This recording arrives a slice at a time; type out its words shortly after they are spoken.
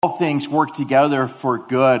All things work together for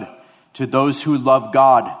good to those who love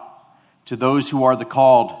God, to those who are the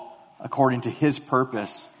called according to his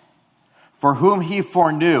purpose. For whom he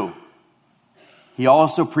foreknew, he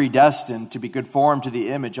also predestined to be conformed to the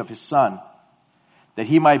image of his Son, that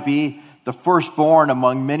he might be the firstborn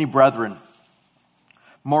among many brethren.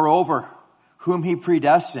 Moreover, whom he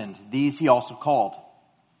predestined, these he also called.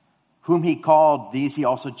 Whom he called, these he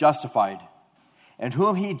also justified. And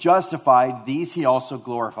whom he justified, these he also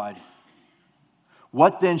glorified.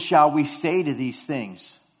 What then shall we say to these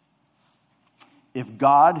things? If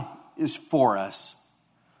God is for us,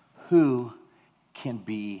 who can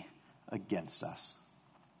be against us?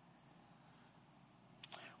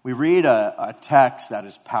 We read a text that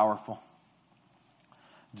is powerful.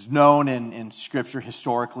 It's known in Scripture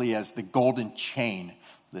historically as the golden chain,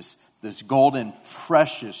 this golden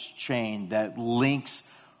precious chain that links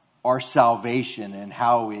our salvation and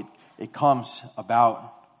how it comes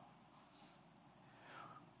about.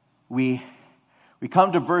 We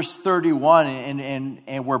come to verse 31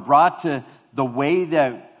 and we're brought to the way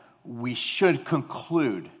that we should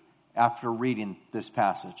conclude after reading this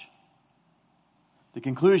passage. The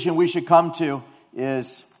conclusion we should come to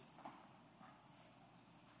is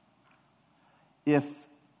if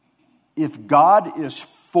God is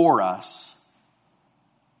for us,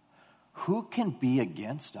 who can be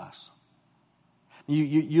against us?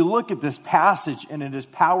 You look at this passage and it is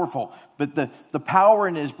powerful, but the power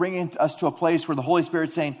in it is bringing us to a place where the Holy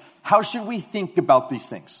Spirit's saying, how should we think about these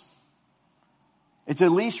things? It's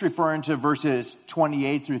at least referring to verses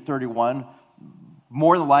 28 through 31,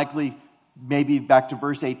 more than likely maybe back to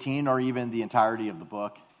verse 18 or even the entirety of the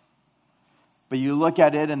book. But you look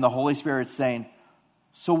at it and the Holy Spirit's saying,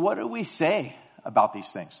 so what do we say about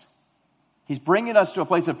these things? He's bringing us to a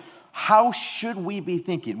place of how should we be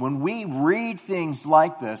thinking? When we read things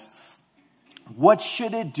like this, what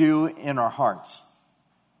should it do in our hearts?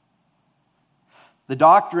 The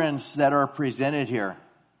doctrines that are presented here,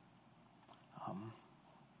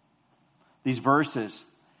 these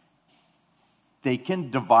verses, they can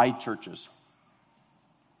divide churches.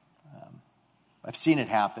 I've seen it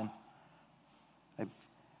happen.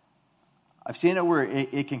 I've seen it where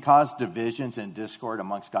it can cause divisions and discord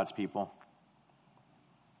amongst God's people.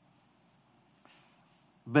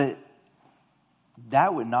 But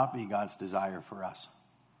that would not be God's desire for us.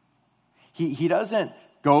 He doesn't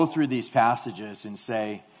go through these passages and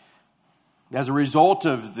say, as a result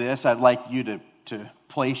of this, I'd like you to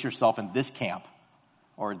place yourself in this camp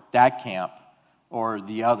or that camp or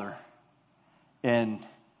the other and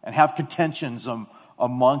have contentions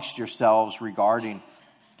amongst yourselves regarding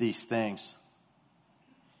these things.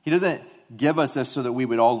 He doesn't give us this so that we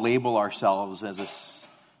would all label ourselves as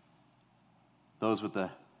those with a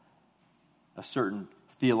certain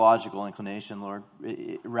theological inclination, Lord.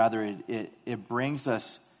 Rather, it brings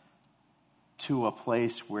us to a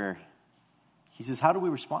place where he says, how do we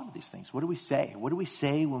respond to these things? What do we say? What do we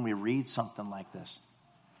say when we read something like this?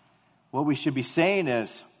 What we should be saying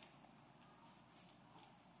is,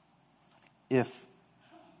 if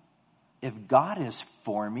God is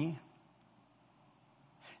for me,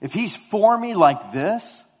 if he's for me like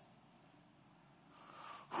this,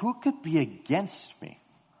 who could be against me?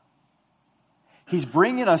 He's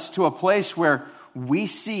bringing us to a place where we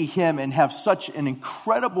see him and have such an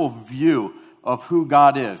incredible view of who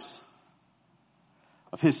God is,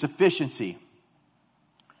 of his sufficiency,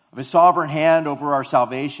 of his sovereign hand over our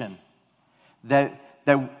salvation, that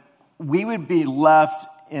we would be left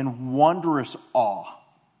in wondrous awe.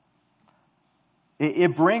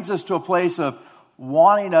 It brings us to a place of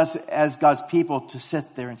wanting us as God's people to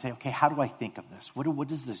sit there and say, okay, how do I think of this? What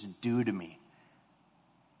does this do to me?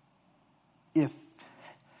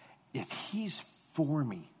 If he's for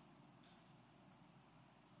me,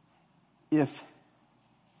 if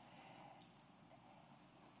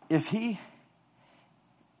he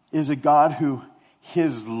is a God who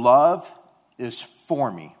his love is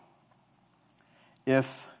for me,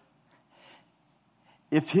 if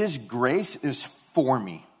his grace is for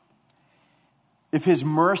me, if his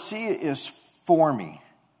mercy is for me,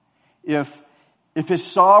 if his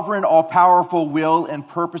sovereign, all-powerful will and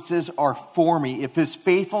purposes are for me, if his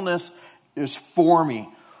faithfulness is for me,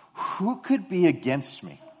 who could be against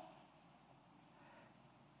me?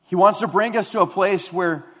 He wants to bring us to a place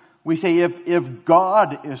where we say, if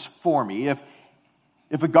God is for me, if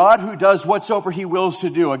a God who does whatsoever he wills to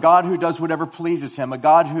do, a God who does whatever pleases him, a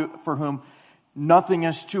God for whom nothing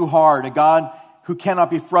is too hard, a God who cannot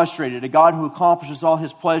be frustrated, a God who accomplishes all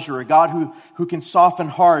his pleasure, a God who can soften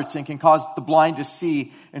hearts and can cause the blind to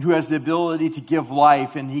see, and who has the ability to give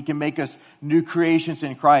life, and he can make us new creations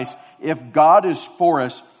in Christ. If God is for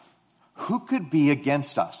us, who could be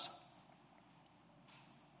against us?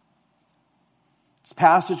 This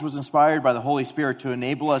passage was inspired by the Holy Spirit to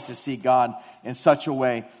enable us to see God in such a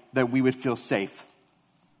way that we would feel safe,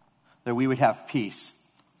 that we would have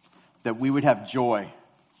peace, that we would have joy,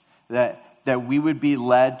 that we would be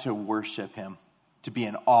led to worship him, to be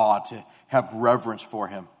in awe, to have reverence for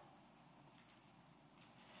him.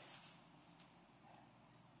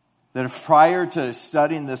 That if prior to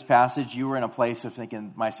studying this passage, you were in a place of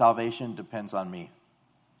thinking, my salvation depends on me.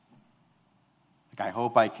 Like, I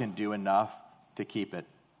hope I can do enough to keep it.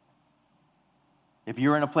 If you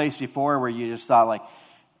were in a place before where you just thought, like,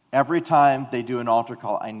 every time they do an altar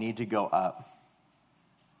call, I need to go up,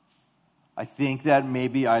 I think that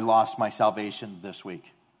maybe I lost my salvation this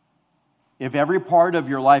week. If every part of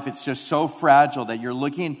your life, it's just so fragile that you're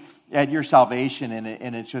looking at your salvation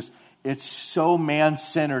and it's so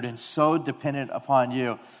man-centered and so dependent upon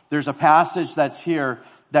you, there's a passage that's here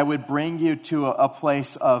that would bring you to a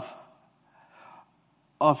place of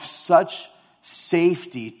such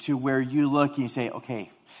safety to where you look and you say, okay,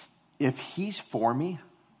 if he's for me,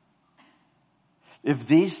 if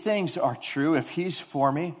these things are true, if he's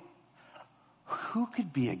for me, who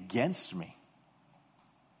could be against me?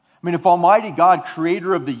 I mean, if Almighty God,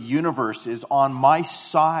 creator of the universe, is on my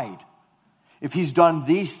side, if he's done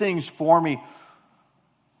these things for me,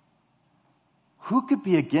 who could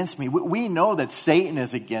be against me? We know that Satan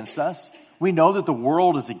is against us. We know that the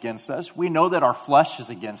world is against us. We know that our flesh is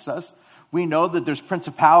against us. We know that there's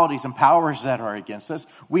principalities and powers that are against us.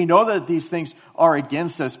 We know that these things are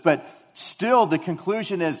against us, but still the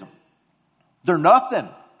conclusion is they're nothing.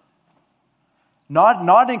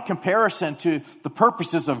 Not in comparison to the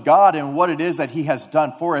purposes of God and what it is that he has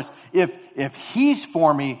done for us. If he's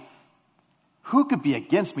for me, who could be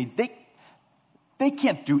against me? They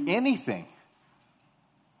can't do anything.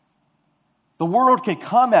 The world can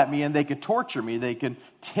come at me and they could torture me. They can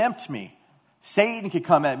tempt me. Satan could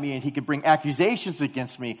come at me and he could bring accusations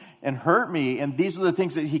against me and hurt me. And these are the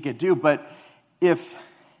things that he could do. But if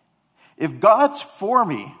God's for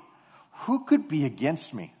me, who could be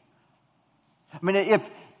against me? I mean,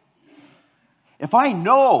 if I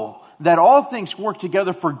know that all things work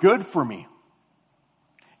together for good for me,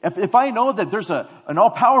 if I know that there's an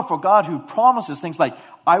all-powerful God who promises things like,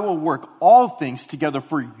 I will work all things together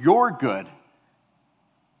for your good,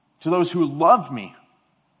 to those who love me,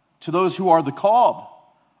 to those who are the called,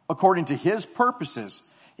 according to his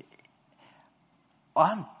purposes,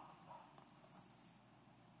 I'm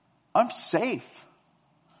safe.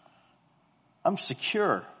 I'm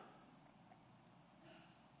secure.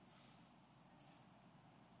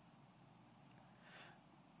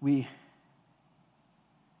 We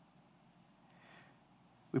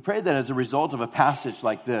pray that as a result of a passage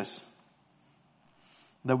like this,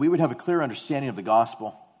 that we would have a clear understanding of the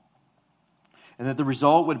gospel, and that the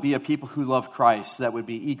result would be a people who love Christ, that would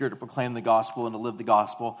be eager to proclaim the gospel and to live the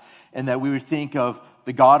gospel, and that we would think of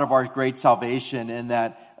the God of our great salvation, and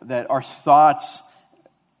that our thoughts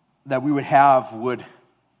that we would have would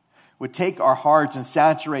take our hearts and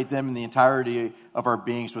saturate them in the entirety of our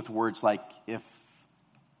beings with words like, if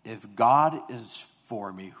God is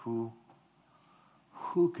for me, who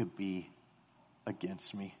could be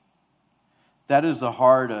against me? That is the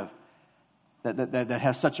heart of that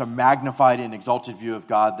has such a magnified and exalted view of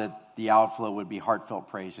God that the outflow would be heartfelt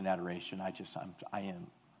praise and adoration. I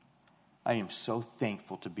am so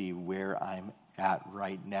thankful to be where I'm at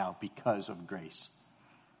right now because of grace.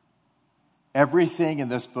 Everything in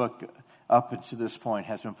this book up until this point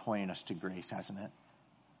has been pointing us to grace, hasn't it?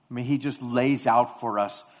 I mean, he just lays out for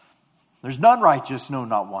us, there's none righteous, no,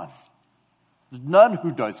 not one. There's none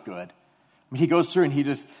who does good. I mean, he goes through and he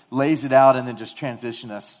just lays it out and then just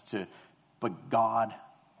transitions us to, but God,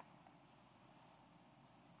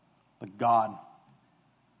 a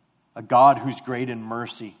God who's great in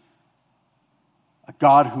mercy, a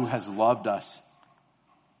God who has loved us.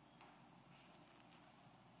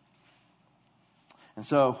 And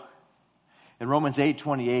so, in Romans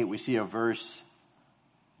 8:28, we see a verse.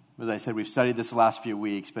 As I said, we've studied this the last few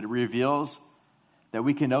weeks, but it reveals that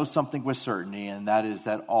we can know something with certainty, and that is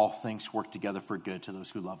that all things work together for good to those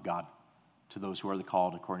who love God, to those who are the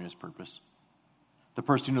called according to his purpose. The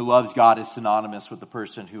person who loves God is synonymous with the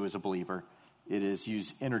person who is a believer. It is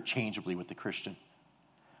used interchangeably with the Christian.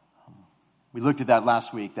 We looked at that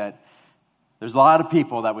last week, that there's a lot of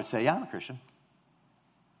people that would say, yeah, I'm a Christian.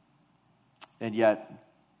 And yet,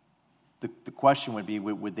 the question would be,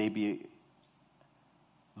 would they be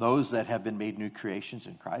those that have been made new creations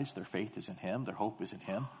in Christ. Their faith is in him. Their hope is in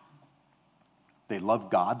him. They love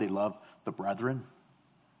God. They love the brethren.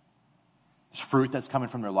 There's fruit that's coming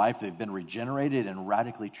from their life. They've been regenerated and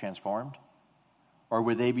radically transformed. Or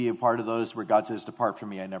would they be a part of those where God says, depart from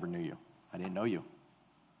me, I never knew you. I didn't know you.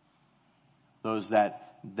 Those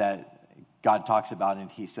that God talks about, and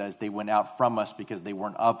he says they went out from us because they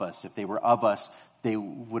weren't of us. If they were of us, they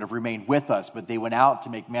would have remained with us, but they went out to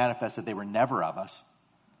make manifest that they were never of us.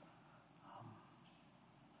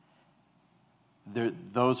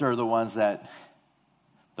 Those are the ones that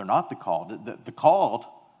they're not the called. The called,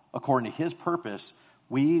 according to his purpose,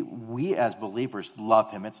 we as believers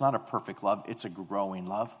love him. It's not a perfect love. It's a growing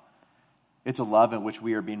love. It's a love in which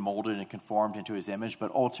we are being molded and conformed into his image,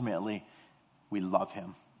 but ultimately we love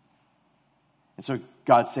him. And so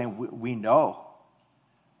God's saying, we know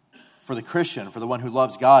for the Christian, for the one who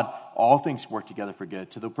loves God, all things work together for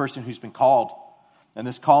good. To the person who's been called, and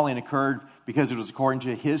this calling occurred because it was according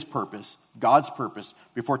to his purpose, God's purpose,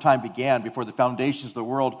 before time began, before the foundations of the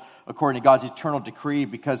world, according to God's eternal decree,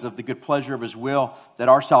 because of the good pleasure of his will, that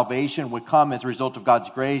our salvation would come as a result of God's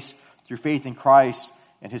grace through faith in Christ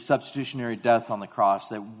and his substitutionary death on the cross,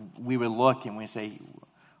 that we would look and we say,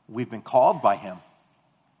 we've been called by him.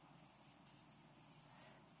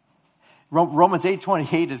 Romans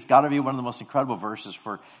 8:28 has got to be one of the most incredible verses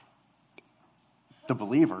for the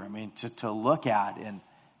believer. I mean, to look at and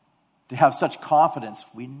to have such confidence.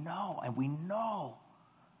 We know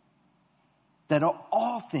that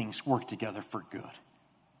all things work together for good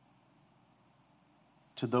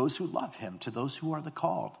to those who love him, to those who are the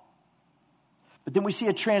called. But then we see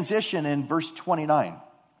a transition in verse 29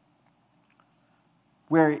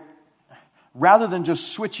 where rather than just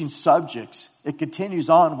switching subjects, it continues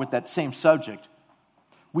on with that same subject.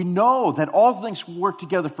 We know that all things work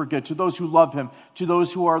together for good to those who love him, to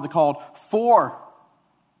those who are the called. For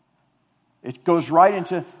it goes right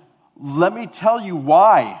into, let me tell you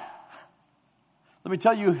why. Let me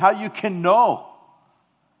tell you how you can know.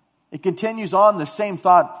 It continues on the same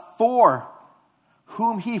thought. For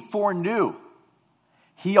whom he foreknew,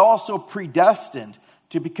 he also predestined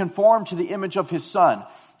to be conformed to the image of his Son,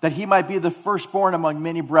 that he might be the firstborn among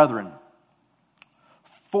many brethren.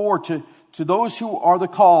 For to those who are the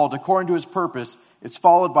called, according to his purpose, it's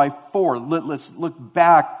followed by for. Let's look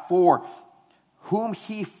back. For whom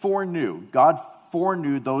he foreknew. God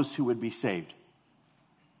foreknew those who would be saved.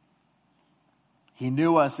 He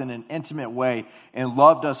knew us in an intimate way and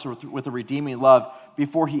loved us with a redeeming love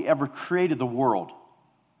before he ever created the world.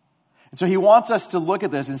 And so he wants us to look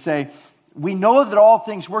at this and say, we know that all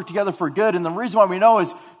things work together for good. And the reason why we know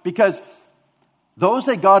is because those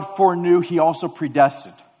that God foreknew, he also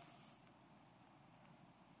predestined.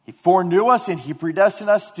 He foreknew us and he predestined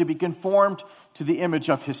us to be conformed to the image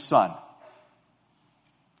of his Son.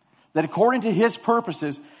 That according to his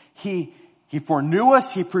purposes, he foreknew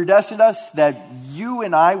us, he predestined us that you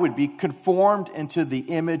and I would be conformed into the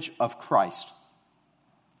image of Christ.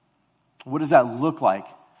 What does that look like?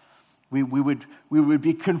 We would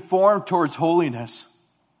be conformed towards holiness,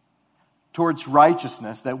 towards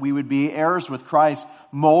righteousness, that we would be heirs with Christ,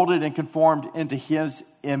 molded and conformed into his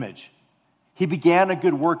image. He began a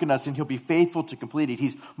good work in us and he'll be faithful to complete it.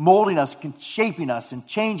 He's molding us, shaping us, and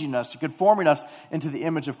changing us, and conforming us into the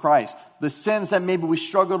image of Christ. The sins that maybe we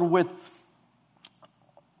struggled with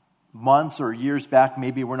months or years back,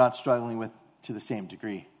 maybe we're not struggling with to the same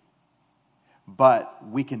degree. But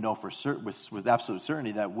we can know for certain, with absolute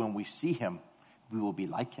certainty, that when we see him, we will be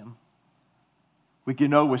like him. We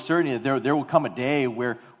can know with certainty that there will come a day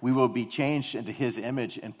where we will be changed into his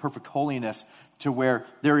image in perfect holiness, to where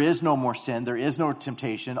there is no more sin, there is no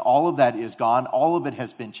temptation. All of that is gone. All of it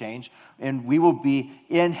has been changed. And we will be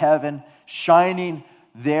in heaven, shining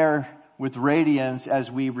there with radiance as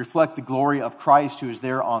we reflect the glory of Christ who is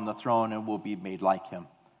there on the throne and will be made like him.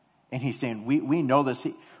 And he's saying, we know this.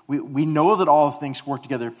 We know that all things work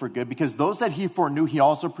together for good because those that he foreknew, he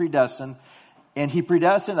also predestined. And he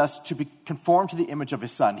predestined us to be conformed to the image of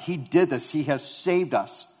his Son. He did this. He has saved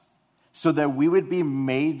us so that we would be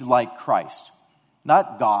made like Christ.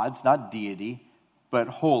 Not gods, not deity, but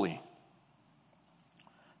holy.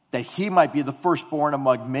 That he might be the firstborn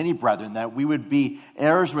among many brethren, that we would be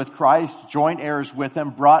heirs with Christ, joint heirs with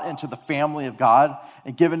him, brought into the family of God,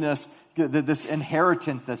 and given us this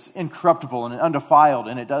inheritance that's incorruptible and undefiled,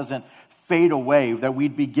 and it doesn't fade away, that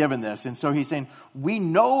we'd be given this. And so he's saying, we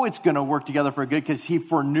know it's going to work together for good because he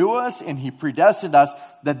foreknew us and he predestined us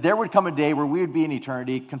that there would come a day where we would be in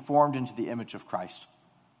eternity conformed into the image of Christ.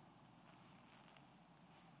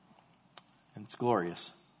 And it's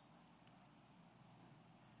glorious.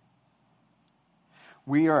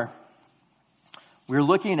 We we're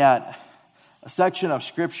looking at a section of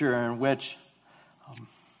Scripture in which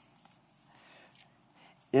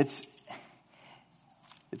it's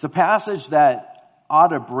a passage that ought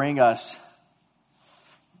to bring us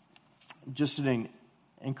just an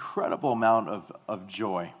incredible amount of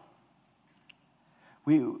joy.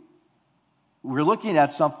 We're looking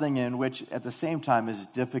at something in which at the same time is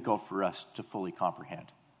difficult for us to fully comprehend.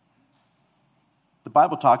 The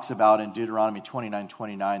Bible talks about in Deuteronomy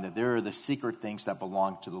 29:29 that there are the secret things that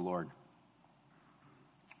belong to the Lord,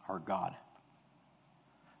 our God.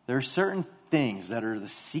 There are certain things that are the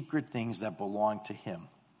secret things that belong to Him.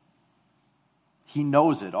 He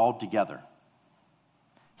knows it all together.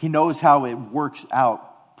 He knows how it works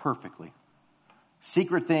out perfectly.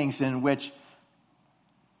 Secret things in which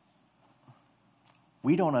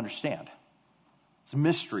we don't understand. It's a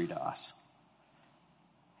mystery to us.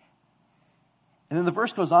 And then the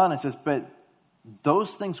verse goes on and says, but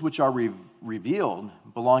those things which are revealed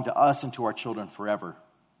belong to us and to our children forever.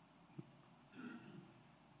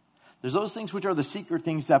 There's those things which are the secret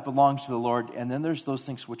things that belong to the Lord, and then there's those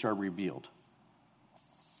things which are revealed.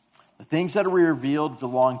 The things that are revealed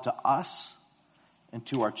belong to us and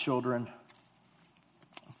to our children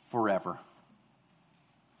forever.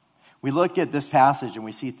 We look at this passage and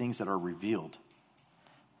we see things that are revealed.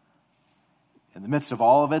 In the midst of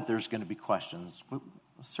all of it, there's going to be questions.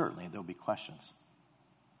 Certainly, there'll be questions.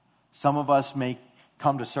 Some of us may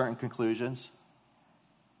come to certain conclusions.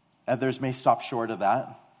 Others may stop short of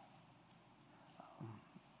that.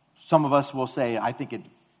 Some of us will say, I think it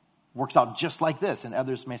works out just like this. And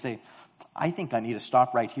others may say, I think I need to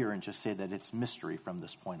stop right here and just say that it's mystery from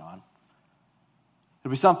this point on.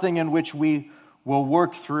 It'll be something in which we will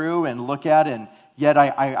work through and look at, and yet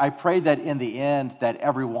I pray that in the end that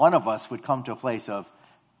every one of us would come to a place of,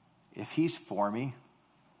 if He's for me,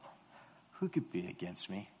 who could be against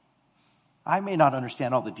me? I may not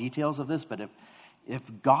understand all the details of this, but if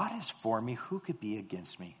God is for me, who could be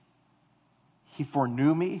against me? He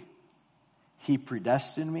foreknew me. He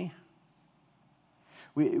predestined me.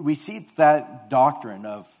 We see that doctrine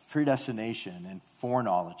of predestination and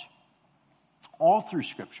foreknowledge all through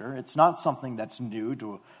Scripture. It's not something that's new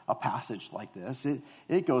to a passage like this.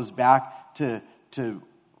 It goes back to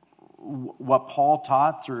what Paul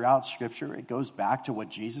taught throughout Scripture. It goes back to what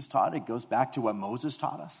Jesus taught. It goes back to what Moses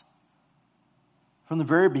taught us. From the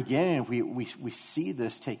very beginning, we see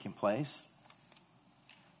this taking place.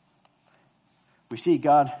 We see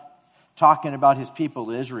God talking about His people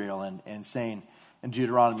Israel and saying in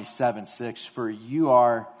Deuteronomy 7:6, for you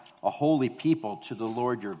are a holy people to the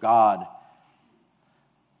Lord your God.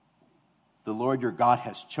 The Lord your God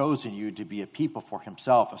has chosen you to be a people for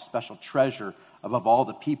Himself, a special treasure above all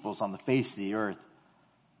the peoples on the face of the earth.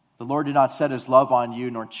 The Lord did not set His love on you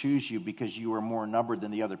nor choose you because you were more numbered than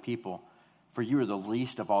the other people, for you are the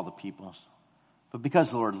least of all the peoples. But because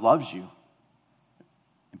the Lord loves you,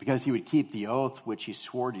 and because He would keep the oath which He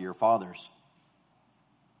swore to your fathers.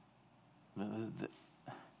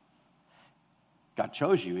 God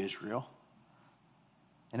chose you, Israel.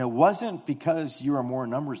 And it wasn't because you are more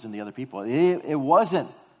numbers than the other people. It wasn't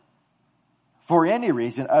for any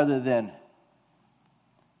reason other than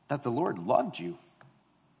that the Lord loved you.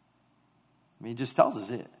 I mean, He just tells us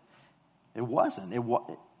it. It wasn't.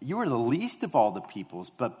 You were the least of all the peoples,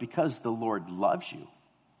 but because the Lord loves you,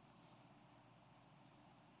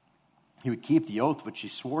 He would keep the oath which He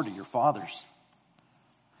swore to your fathers.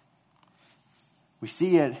 We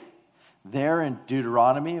see it there in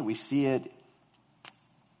Deuteronomy. We see it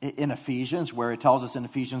in Ephesians, where it tells us in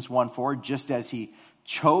Ephesians 1:4, just as He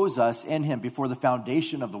chose us in Him before the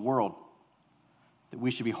foundation of the world, that we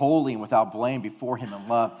should be holy and without blame before Him in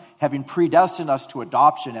love, having predestined us to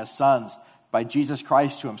adoption as sons by Jesus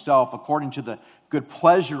Christ to Himself, according to the good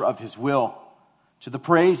pleasure of His will, to the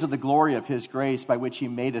praise of the glory of His grace, by which He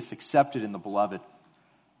made us accepted in the Beloved.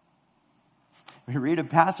 We read a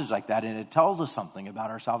passage like that, and it tells us something about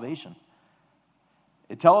our salvation.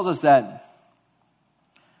 It tells us that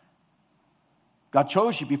God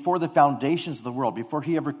chose you before the foundations of the world, before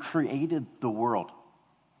He ever created the world.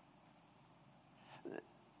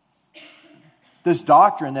 This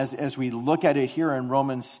doctrine, as we look at it here in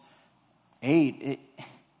Romans 8,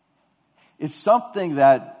 it's something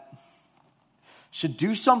that should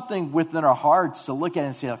do something within our hearts to look at it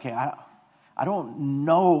and say, okay, I don't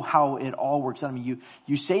know how it all works out. I mean,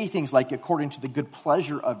 you say things like, according to the good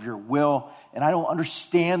pleasure of your will, and I don't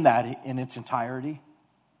understand that in its entirety.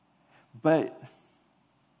 But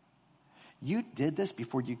you did this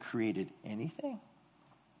before you created anything.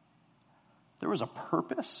 There was a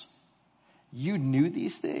purpose. You knew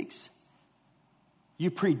these things. You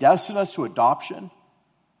predestined us to adoption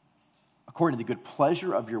according to the good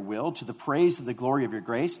pleasure of your will, to the praise of the glory of your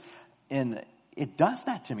grace. And it does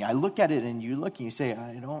that to me. I look at it and you look and you say,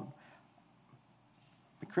 I'm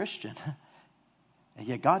a Christian. And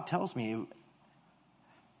yet God tells me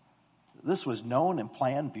this was known and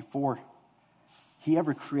planned before he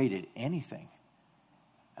ever created anything.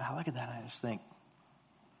 And I look at that and I just think,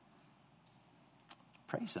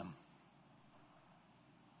 praise him.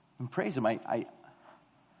 And praise him.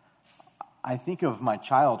 I think of my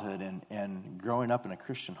childhood and growing up in a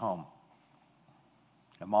Christian home.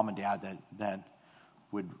 A mom and dad that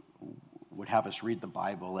would have us read the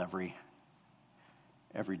Bible every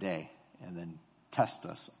day and then test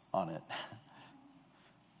us on it.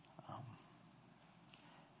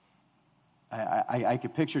 I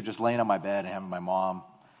could picture just laying on my bed and having my mom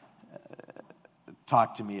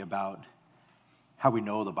talk to me about how we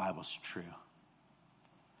know the Bible's true.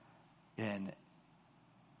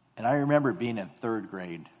 And I remember being in third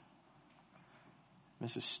grade,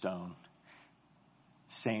 Mrs. Stone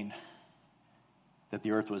saying that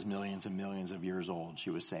the earth was millions and millions of years old,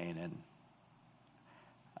 she was saying. And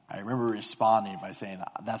I remember responding by saying,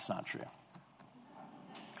 that's not true.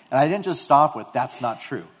 And I didn't just stop with, that's not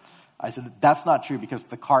true. I said, that's not true because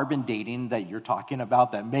the carbon dating that you're talking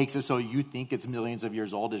about that makes it so you think it's millions of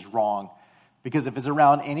years old is wrong. Because if it's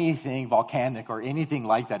around anything volcanic or anything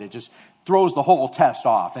like that, it just throws the whole test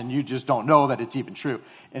off and you just don't know that it's even true.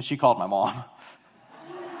 And she called my mom.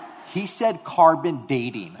 He said carbon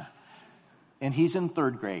dating, and he's in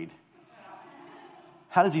third grade.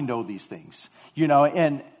 How does he know these things?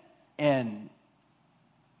 And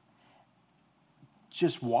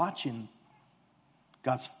just watching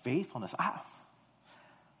God's faithfulness.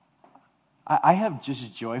 I have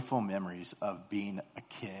just joyful memories of being a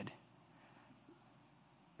kid,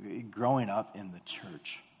 growing up in the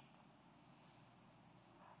church,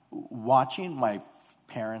 watching my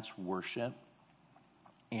parents worship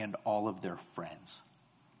and all of their friends.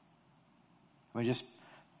 We just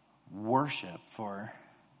worship for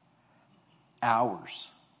hours.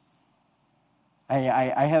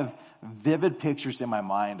 I have vivid pictures in my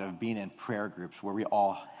mind of being in prayer groups where we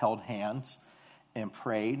all held hands and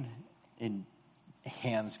prayed, and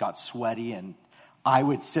hands got sweaty, and I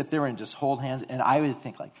would sit there and just hold hands, and I would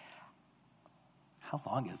think, like, how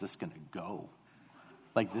long is this going to go?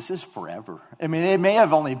 Like, this is forever. I mean, it may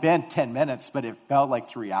have only been 10 minutes, but it felt like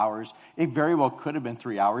 3 hours. It very well could have been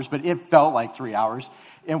 3 hours, but it felt like 3 hours.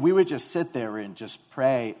 And we would just sit there and just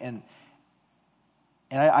pray. And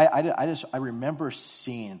I remember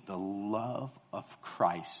seeing the love of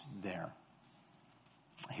Christ there,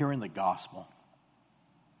 hearing the gospel.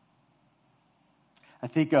 I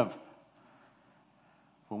think of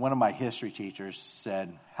when one of my history teachers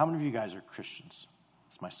said, how many of you guys are Christians?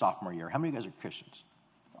 It's my sophomore year. How many of you guys are Christians?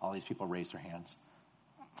 All these people raised their hands.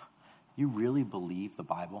 You really believe the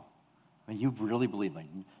Bible? I mean, you really believe, like,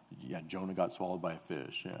 yeah, Jonah got swallowed by a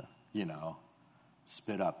fish. Yeah,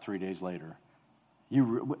 spit up 3 days later.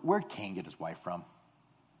 Where'd Cain get his wife from?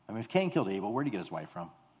 I mean, if Cain killed Abel, where'd he get his wife from?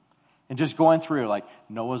 And just going through, like,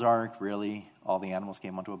 Noah's Ark, really? All the animals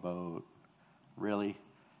came onto a boat, really?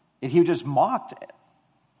 And he just mocked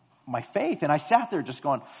my faith. And I sat there just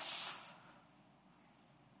going,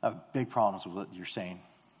 I have big problems with what you're saying.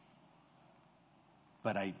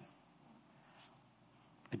 But I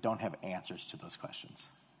don't have answers to those questions.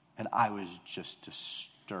 And I was just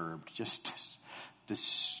disturbed,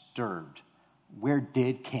 disturbed. Where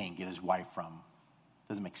did Cain get his wife from?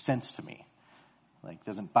 Doesn't make sense to me. Like,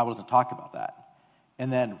 Bible doesn't talk about that.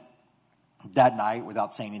 And then that night,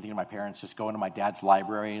 without saying anything to my parents, just going to my dad's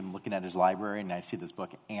library and looking at his library, and I see this book,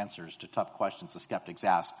 Answers to Tough Questions the Skeptics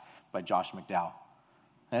Ask by Josh McDowell.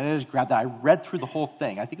 And I just grabbed that. I read through the whole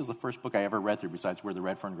thing. I think it was the first book I ever read through besides Where the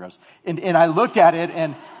Red Fern Grows. And I looked at it,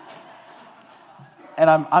 and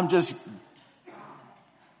I'm just,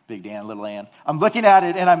 Big Dan, Little Ann. I'm looking at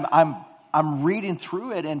it, and I'm reading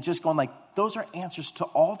through it and just going like, those are answers to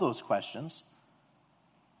all those questions.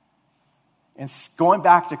 And going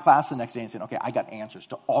back to class the next day and saying, okay, I got answers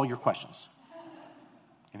to all your questions.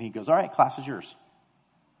 And he goes, all right, class is yours.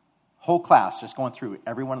 Whole class just going through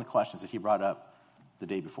every one of the questions that he brought up the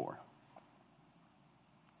day before.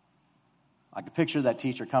 I could picture that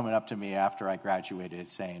teacher coming up to me after I graduated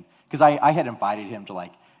saying, because I had invited him to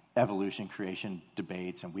like evolution creation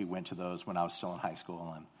debates, and we went to those when I was still in high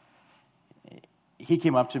school. And he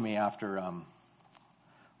came up to me after one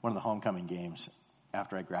of the homecoming games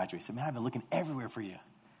after I graduated. He said, man, I've been looking everywhere for you.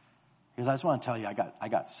 Because I just want to tell you, I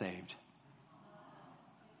got saved.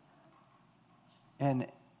 And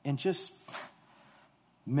just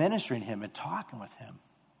ministering to him and talking with him.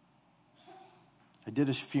 I did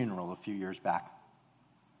his funeral a few years back.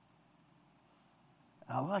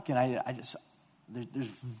 And I look and there's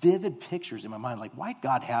vivid pictures in my mind. Like, why'd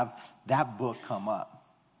God have that book come up?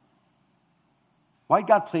 Why'd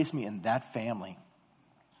God place me in that family?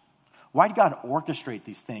 Why'd God orchestrate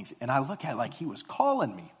these things? And I look at it like he was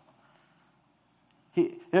calling me.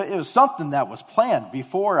 It was something that was planned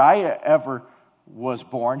before I ever was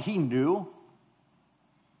born. He knew.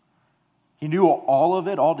 He knew all of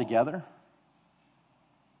it all together.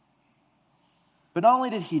 But not only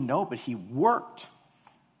did he know, but he worked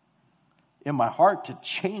in my heart to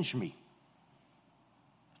change me.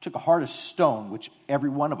 He took a heart of stone, which every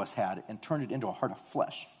one of us had, and turned it into a heart of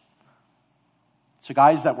flesh. So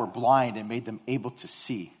guys that were blind and made them able to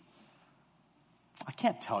see. I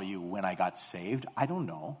can't tell you when I got saved. I don't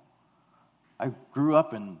know. I grew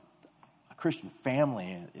up in a Christian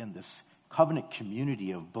family in this covenant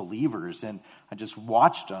community of believers, and I just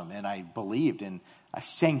watched them, and I believed, and I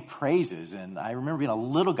sang praises, and I remember being a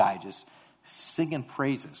little guy just singing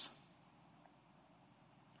praises.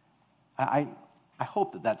 I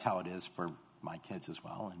hope that that's how it is for my kids as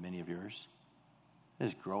well, and many of yours. They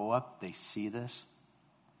just grow up, they see this.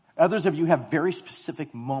 Others of you have very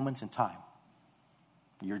specific moments in time.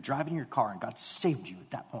 You're driving your car, and God saved you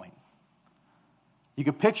at that point. You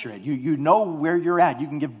can picture it. You know where you're at. You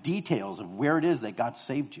can give details of where it is that God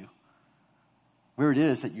saved you, where it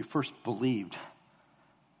is that you first believed.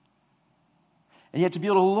 And you have to be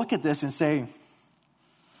able to look at this and say,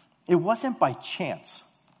 it wasn't by chance.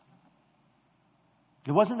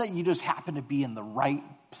 It wasn't that you just happened to be in the right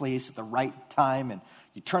place at the right time and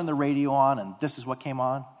you turned the radio on and this is what came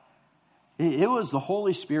on. It was the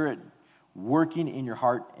Holy Spirit working in your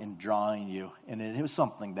heart and drawing you. And it was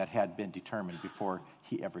something that had been determined before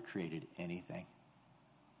he ever created anything.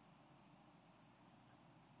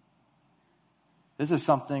 This is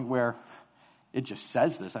something where it just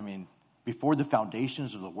says this. I mean, before the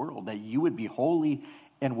foundations of the world, that you would be holy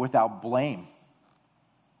and without blame.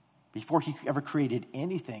 Before he ever created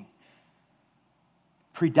anything.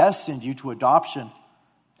 Predestined you to adoption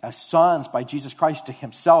as sons by Jesus Christ to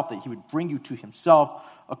himself, that he would bring you to himself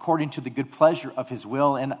according to the good pleasure of his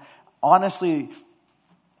will. And honestly,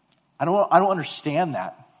 I don't understand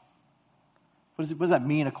that. What does that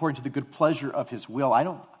mean, according to the good pleasure of his will? I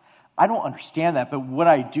don't understand that. But what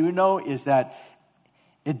I do know is that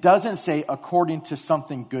it doesn't say according to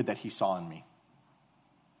something good that he saw in me.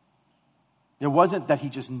 It wasn't that he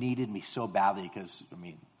just needed me so badly because,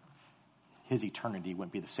 his eternity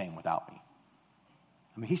wouldn't be the same without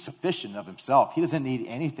me. He's sufficient of himself. He doesn't need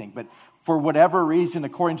anything. But for whatever reason,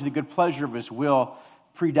 according to the good pleasure of his will,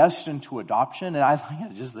 predestined to adoption. And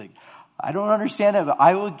I don't understand it, but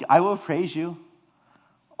I will praise you.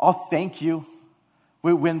 I'll thank you.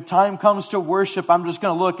 When time comes to worship, I'm just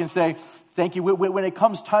going to look and say, thank you. When it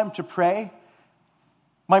comes time to pray,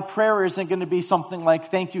 my prayer isn't going to be something like,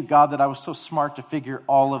 thank you, God, that I was so smart to figure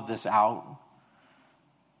all of this out.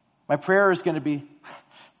 My prayer is going to be,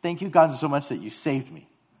 thank you, God, so much that you saved me.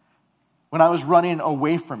 When I was running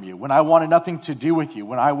away from you, when I wanted nothing to do with you,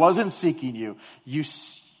 when I wasn't seeking you, you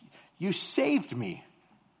saved me.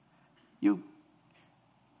 You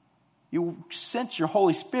sent your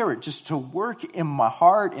Holy Spirit just to work in my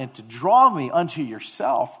heart and to draw me unto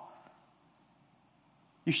yourself.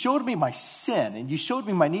 You showed me my sin, and you showed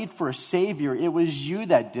me my need for a Savior. It was you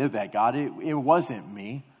that did that, God. It wasn't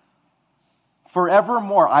me.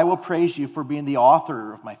 Forevermore, I will praise you for being the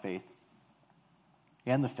author of my faith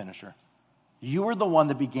and the finisher. You are the one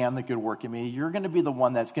that began the good work in me. You're going to be the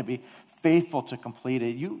one that's going to be faithful to complete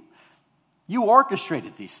it. You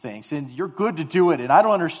orchestrated these things, and you're good to do it. And I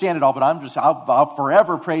don't understand it all, but I'll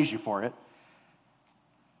forever praise you for it.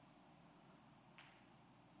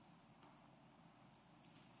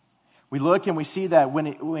 We look and we see that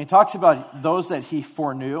when he talks about those that he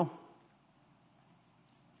foreknew,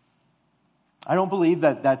 I don't believe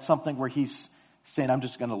that that's something where he's saying, I'm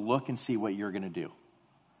just going to look and see what you're going to do.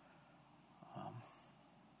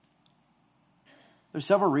 There's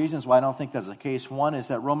several reasons why I don't think that's the case. One is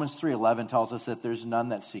that Romans 3:11 tells us that there's none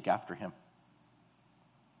that seek after him.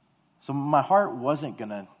 So my heart wasn't going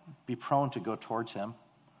to be prone to go towards him.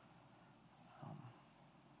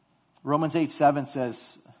 Romans 8:7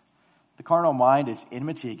 says, the carnal mind is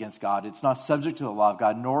enmity against God. It's not subject to the law of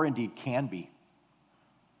God, nor indeed can be.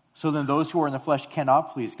 So then those who are in the flesh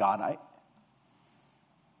cannot please God.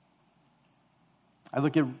 I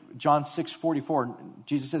look at John 6:44.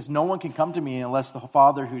 Jesus says, no one can come to me unless the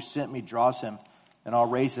Father who sent me draws him, and I'll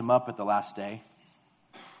raise him up at the last day.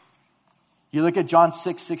 You look at John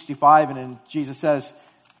 6:65, and then Jesus says,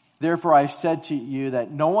 therefore I've said to you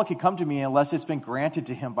that no one can come to me unless it's been granted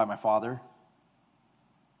to him by my Father.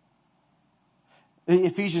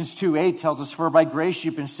 Ephesians 2:8 tells us, "For by grace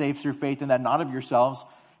you've been saved through faith, and that not of yourselves.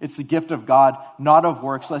 It's the gift of God, not of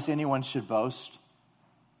works, lest anyone should boast."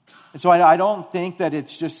 And so I don't think that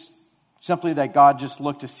it's just simply that God just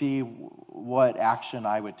looked to see what action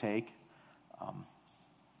I would take.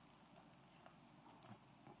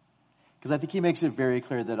 Because I think he makes it very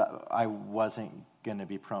clear that I wasn't going to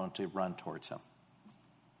be prone to run towards him.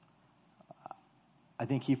 I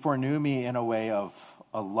think he foreknew me in a way of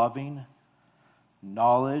a loving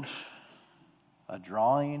knowledge, a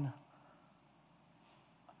drawing,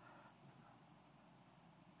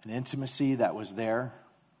 an intimacy that was there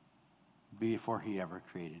before he ever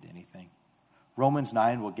created anything. Romans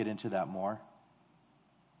 9, we'll get into that more.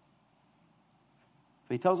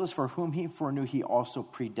 But he tells us, "For whom he foreknew, he also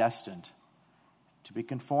predestined to be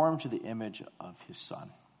conformed to the image of his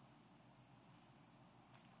Son."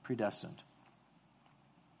 Predestined.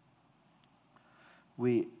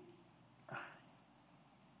 We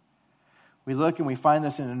look and we find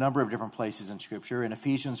this in a number of different places in Scripture. In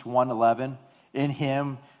Ephesians 1:11, "In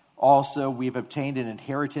him also we've obtained an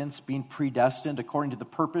inheritance, being predestined according to the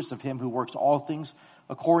purpose of him who works all things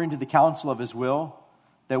according to the counsel of his will,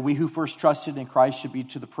 that we who first trusted in Christ should be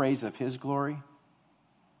to the praise of his glory."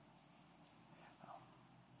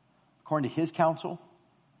 According to his counsel,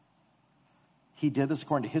 he did this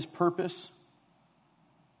according to his purpose.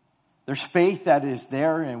 There's faith that is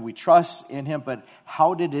there, and we trust in him, but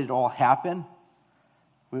how did it all happen?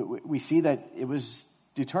 We see that it was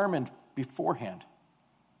determined beforehand.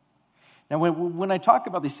 Now, when I talk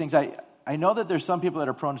about these things, I know that there's some people that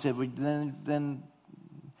are prone to say, well, then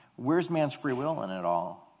where's man's free will in it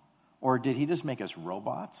all? Or did he just make us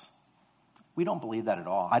robots? We don't believe that at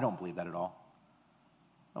all. I don't believe that at all.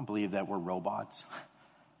 I don't believe that we're robots.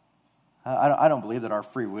 I don't believe that our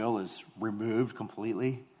free will is removed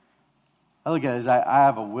completely. I look at it as I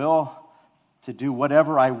have a will to do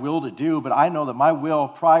whatever I will to do, but I know that my will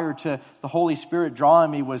prior to the Holy Spirit drawing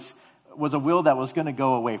me was a will that was going to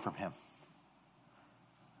go away from him.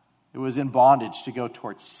 It was in bondage to go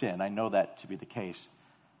towards sin. I know that to be the case.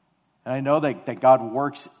 And I know that God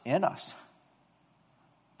works in us.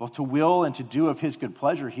 Both to will and to do of his good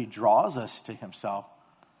pleasure, he draws us to himself.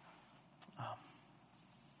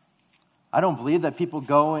 I don't believe that people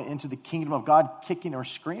go into the kingdom of God kicking or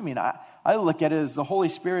screaming. I look at it as the Holy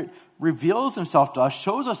Spirit reveals himself to us,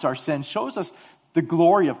 shows us our sin, shows us the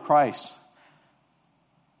glory of Christ.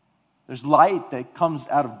 There's light that comes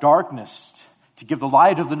out of darkness to give the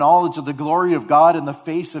light of the knowledge of the glory of God in the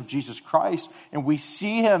face of Jesus Christ. And we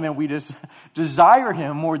see him and we just desire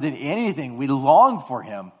him more than anything. We long for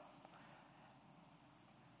him.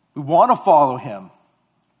 We want to follow him.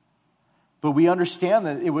 But we understand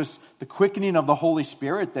that it was the quickening of the Holy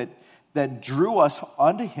Spirit that drew us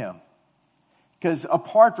unto him. Because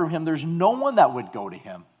apart from him, there's no one that would go to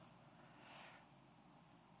him.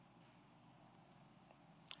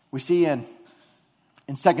 We see in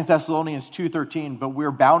 2 Thessalonians 2:13, "But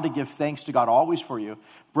we're bound to give thanks to God always for you,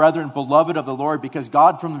 brethren, beloved of the Lord, because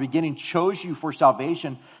God from the beginning chose you for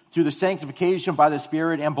salvation through the sanctification by the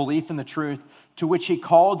Spirit and belief in the truth, to which he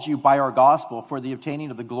called you by our gospel for the obtaining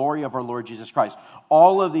of the glory of our Lord Jesus Christ."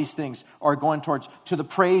 All of these things are going towards to the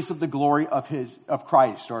praise of the glory of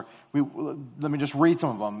Christ. Or let me just read some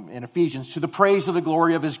of them in Ephesians. To the praise of the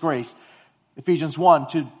glory of his grace. Ephesians 1,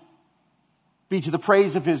 to be to the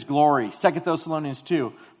praise of his glory. 2 Thessalonians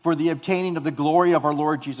 2, for the obtaining of the glory of our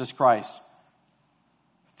Lord Jesus Christ.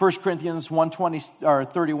 1 Corinthians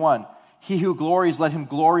 31, he who glories, let him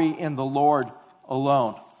glory in the Lord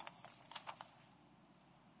alone.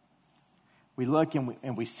 We look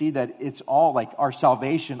and we see that it's all like our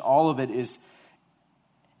salvation, all of it is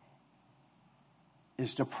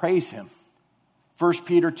to praise him. 1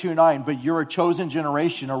 Peter 2:9, but you're a chosen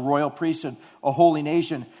generation, a royal priesthood, a holy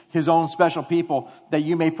nation, his own special people, that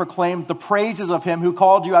you may proclaim the praises of him who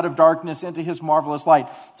called you out of darkness into his marvelous light.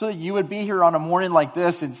 So that you would be here on a morning like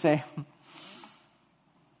this and say,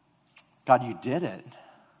 God, you did it.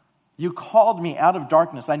 You called me out of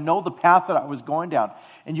darkness. I know the path that I was going down.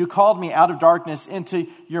 And you called me out of darkness into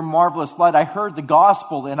your marvelous light. I heard the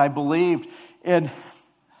gospel and I believed. And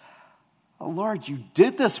oh, Lord, you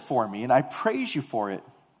did this for me and I praise you for it.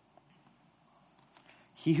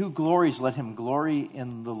 He who glories, let him glory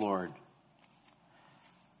in the Lord.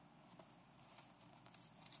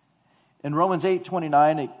 In Romans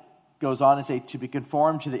 8:29, it goes on to say, to be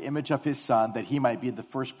conformed to the image of his Son, that he might be the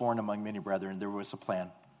firstborn among many brethren. There was a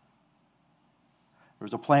plan. There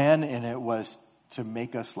was a plan, and it was to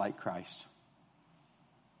make us like Christ.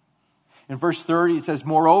 In verse 30, it says,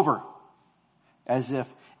 moreover, as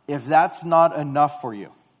if that's not enough for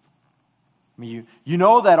you. I mean, you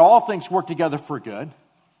know that all things work together for good.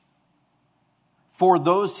 For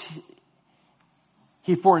those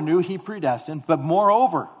he foreknew, he predestined. But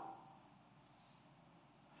moreover,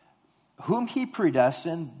 whom he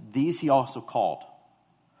predestined, these he also called.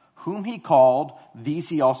 Whom he called, these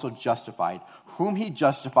he also justified. Whom he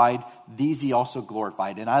justified, these he also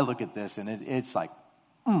glorified. And I look at this and it's like,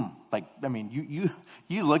 you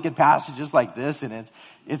look at passages like this and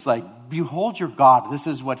it's like, behold your God, this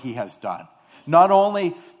is what he has done. Not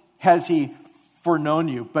only has he foreknown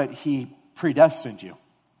you, but he predestined you.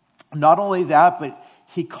 Not only that, but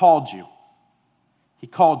he called you. He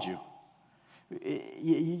called you.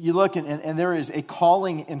 You look and there is a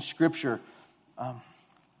calling in Scripture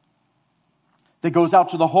that goes out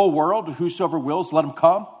to the whole world. Whosoever wills, let him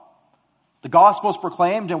come. The gospel is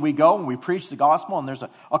proclaimed and we go and we preach the gospel, and there's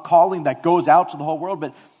a calling that goes out to the whole world.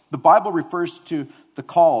 But the Bible refers to the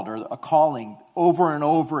called or a calling over and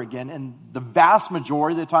over again. And the vast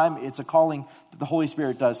majority of the time, it's a calling that the Holy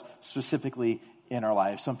Spirit does specifically in our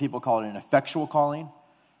lives. Some people call it an effectual calling.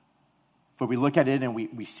 But we look at it and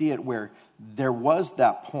we see it where there was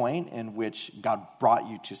that point in which God brought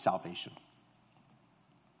you to salvation.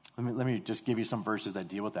 Let me just give you some verses that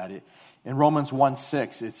deal with that. In Romans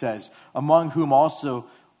 1:6, it says, among whom also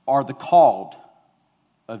are the called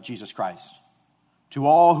of Jesus Christ. To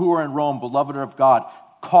all who are in Rome, beloved of God,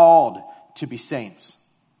 called to be saints.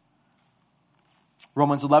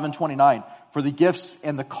 Romans 11:29, for the gifts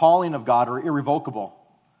and the calling of God are irrevocable.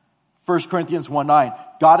 1 Corinthians 1:9,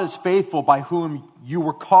 God is faithful, by whom you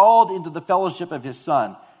were called into the fellowship of his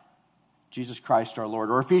Son, Jesus Christ our Lord.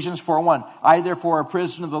 Or Ephesians 4:1, I therefore, a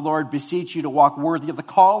prisoner of the Lord, beseech you to walk worthy of the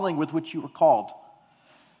calling with which you were called.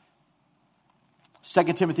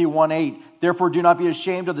 2 Timothy 1:8, therefore do not be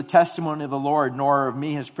ashamed of the testimony of the Lord, nor of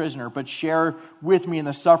me his prisoner, but share with me in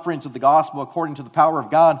the sufferings of the gospel according to the power of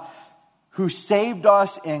God, who saved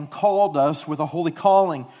us and called us with a holy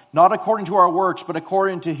calling, not according to our works, but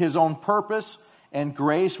according to his own purpose and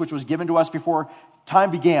grace, which was given to us before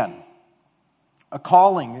time began. A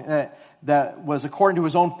calling that was according to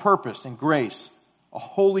his own purpose and grace, a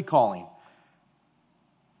holy calling.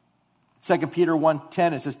 2 Peter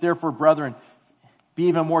 1:10, it says, therefore, brethren, be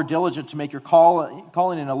even more diligent to make your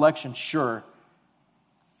calling and election sure.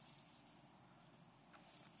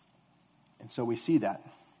 And so we see that.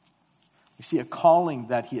 We see a calling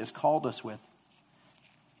that he has called us with.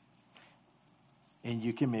 And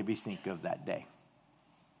you can maybe think of that day.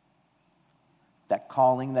 That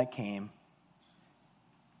calling that came.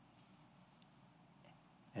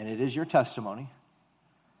 And it is your testimony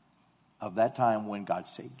of that time when God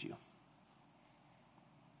saved you.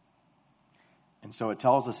 And so it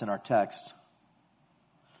tells us in our text,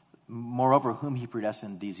 moreover, whom he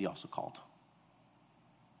predestined, these he also called.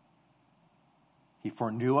 He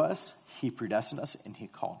foreknew us, he predestined us, and he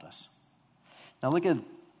called us. Now look at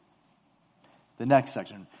the next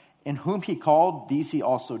section. In whom he called, these he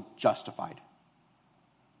also justified.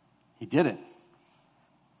 He did it.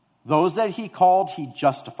 Those that he called, he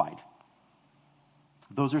justified.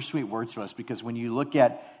 Those are sweet words to us, because when you look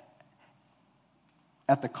at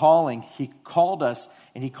the calling, he called us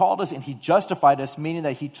and he justified us, meaning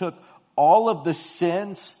that he took all of the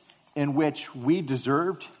sins in which we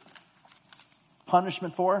deserved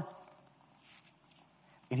punishment for,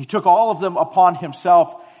 and he took all of them upon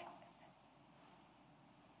himself,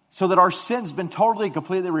 so that our sin's been totally,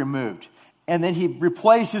 completely removed. And then he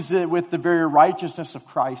replaces it with the very righteousness of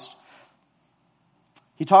Christ.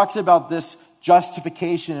 He talks about this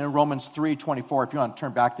justification in Romans 3:24. If you want to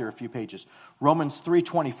turn back there a few pages. Romans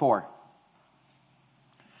 3:24.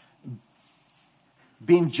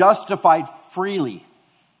 Being justified freely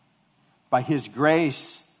by his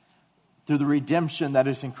grace through the redemption that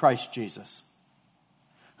is in Christ Jesus,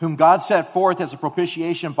 whom God set forth as a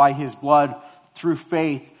propitiation by his blood through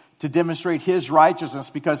faith, to demonstrate his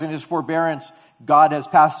righteousness, because in his forbearance God has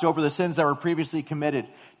passed over the sins that were previously committed,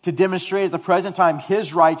 to demonstrate at the present time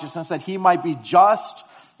his righteousness, that he might be just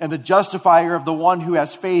and the justifier of the one who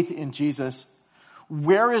has faith in Jesus.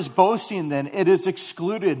 Where is boasting then? It is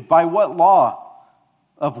excluded. By what law?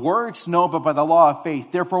 Of works? No, but by the law of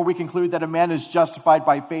faith. Therefore we conclude that a man is justified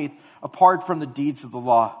by faith apart from the deeds of the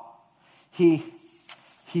law. He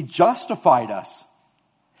justified us.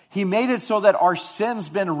 He made it so that our sin's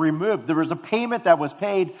been removed. There was a payment that was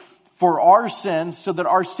paid for our sins so that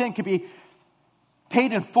our sin could be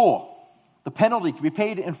paid in full. The penalty could be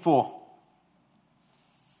paid in full.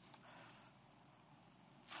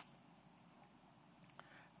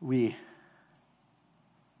 We're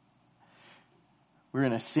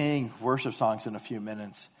going to sing worship songs in a few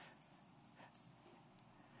minutes.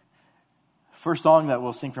 first song that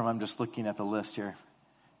we'll sing from, I'm just looking at the list here.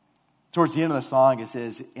 Towards the end of the song, it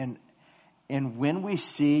says, and when we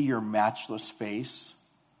see your matchless face,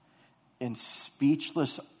 in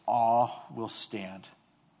speechless awe we'll stand.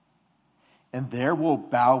 And there we'll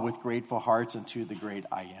bow with grateful hearts unto the great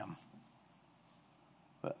I am.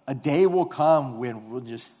 But a day will come when we'll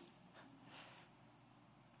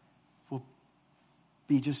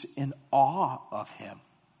be just in awe of him.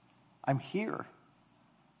 I'm here.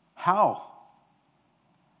 How?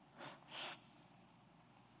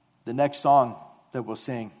 The next song that we'll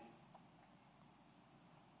sing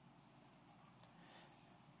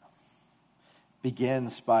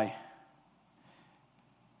begins by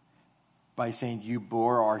saying, you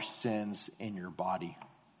bore our sins in your body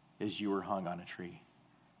as you were hung on a tree,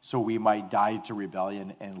 so we might die to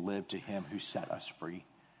rebellion and live to him who set us free. You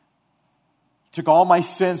took all my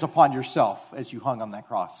sins upon yourself as you hung on that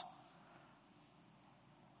cross,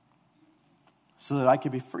 so that I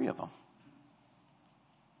could be free of them.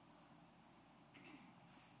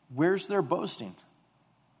 Where's their boasting?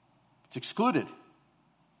 It's excluded.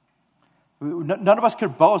 None of us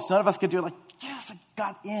could boast. None of us could do it like, yes, I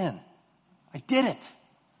got in. I did it.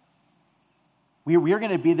 We are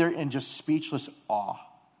going to be there in just speechless awe.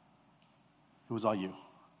 It was all you.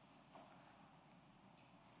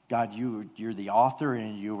 God, you're the author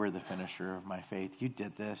and you were the finisher of my faith. You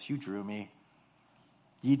did this. You drew me.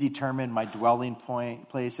 You determined my dwelling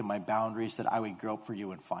place and my boundaries, that I would grope for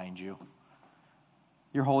you and find you.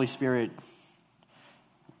 Your Holy Spirit,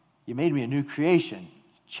 you made me a new creation.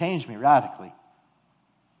 You changed me radically.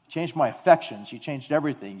 You changed my affections. You changed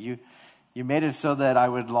everything. You made it so that I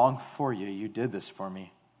would long for you. You did this for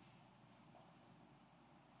me.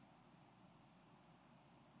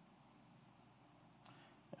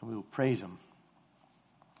 And we will praise him.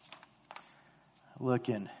 Look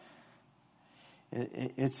in.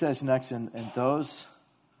 It says next, and those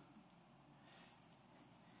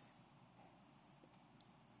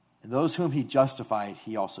whom he justified,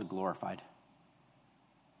 he also glorified.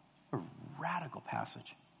 A radical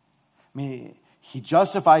passage. I mean, he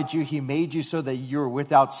justified you, he made you so that you were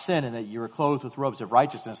without sin and that you were clothed with robes of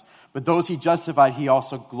righteousness. But those he justified, he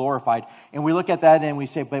also glorified. And we look at that and we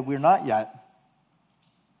say, but we're not yet.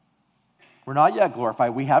 We're not yet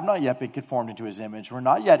glorified. We have not yet been conformed into his image. We're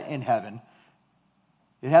not yet in heaven.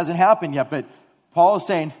 It hasn't happened yet, but Paul is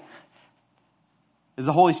saying, as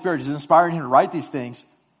the Holy Spirit is inspiring him to write these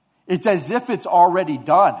things, it's as if it's already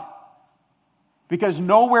done. Because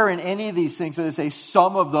nowhere in any of these things does it say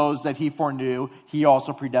some of those that he foreknew, he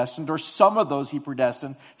also predestined, or some of those he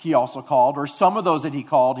predestined, he also called, or some of those that he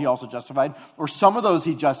called, he also justified, or some of those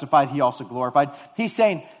he justified, he also glorified. He's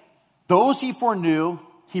saying, those he foreknew,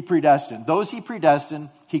 he predestined. Those he predestined,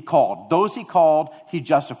 he called. Those he called, he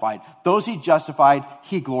justified. Those he justified,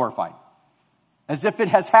 he glorified. As if it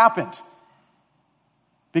has happened.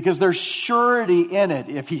 Because there's surety in it.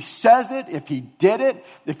 If he says it, if he did it,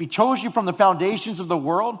 if he chose you from the foundations of the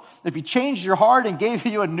world, if he changed your heart and gave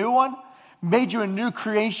you a new one, made you a new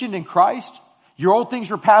creation in Christ, your old things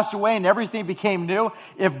were passed away and everything became new.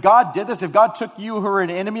 If God did this, if God took you who were an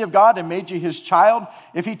enemy of God and made you his child,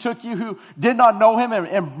 if he took you who did not know him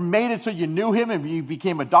and made it so you knew him and you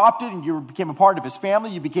became adopted and you became a part of his family,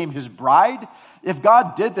 you became his bride. If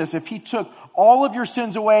God did this, if he took all of your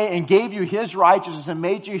sins away and gave you his righteousness and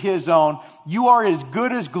made you his own, you are as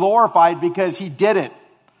good as glorified because he did it.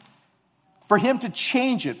 For him to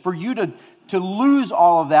change it, for you to lose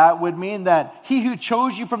all of that would mean that he who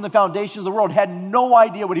chose you from the foundations of the world had no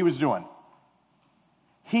idea what he was doing.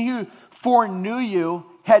 He who foreknew you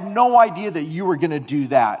had no idea that you were going to do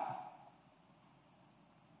that.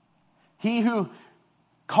 He who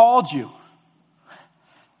called you,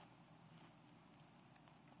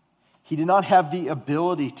 he did not have the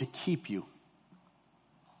ability to keep you.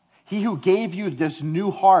 He who gave you this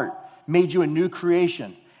new heart, made you a new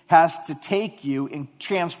creation, has to take you and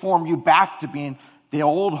transform you back to being the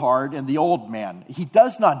old heart and the old man. He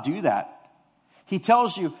does not do that. He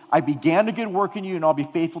tells you, I began a good work in you and I'll be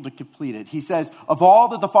faithful to complete it. He says, of all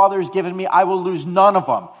that the Father has given me, I will lose none of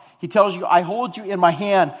them. He tells you, I hold you in my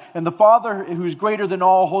hand, and the Father who is greater than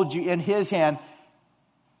all holds you in his hand,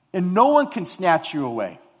 and no one can snatch you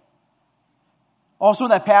away. Also in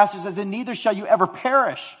that passage it says, and neither shall you ever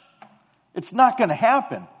perish. It's not going to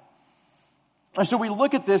happen. And so we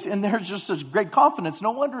look at this, and there's just such great confidence.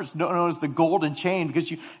 No wonder it's known as the golden chain, because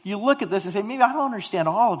you look at this and say, maybe I don't understand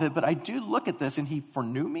all of it, but I do look at this, and he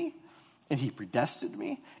foreknew me, and he predestined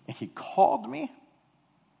me, and he called me.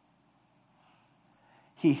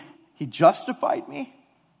 He justified me,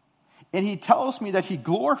 and he tells me that he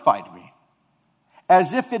glorified me.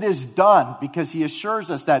 as if it is done, because he assures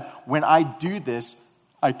us that when I do this,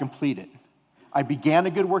 I complete it. I began a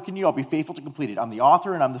good work in you, I'll be faithful to complete it. I'm the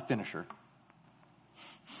author and I'm the finisher.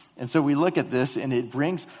 And so we look at this and it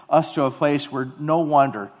brings us to a place where no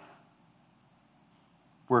wonder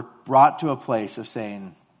we're brought to a place of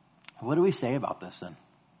saying, what do we say about this then?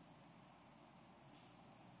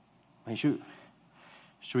 I mean, should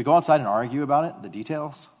we go outside and argue about it, the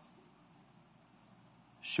details?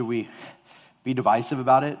 Should we be divisive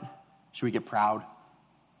about it? Should we get proud?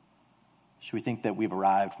 Should we think that we've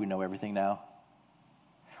arrived, we know everything now?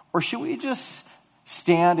 Or should we just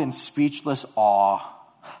stand in speechless awe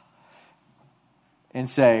and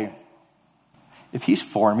say, if he's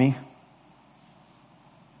for me,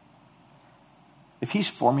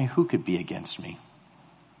 who could be against me?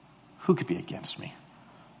 Who could be against me?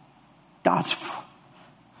 God's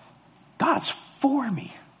for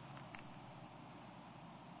me.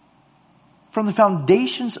 From the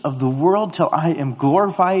foundations of the world till I am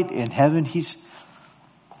glorified in heaven, he's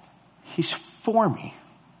for me.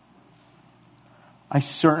 I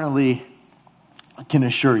certainly can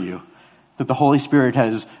assure you that the Holy Spirit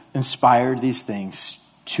has inspired these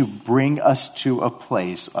things to bring us to a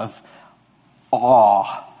place of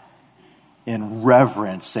awe and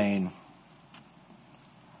reverence, saying,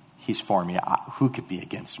 he's for me. Who could be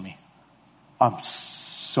against me? I'm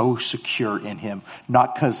so secure in him,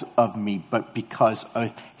 not because of me, but because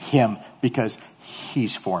of him, because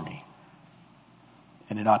he's for me.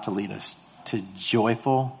 And it ought to lead us to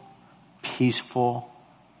joyful, peaceful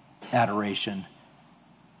adoration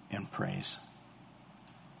and praise.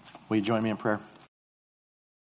 Will you join me in prayer?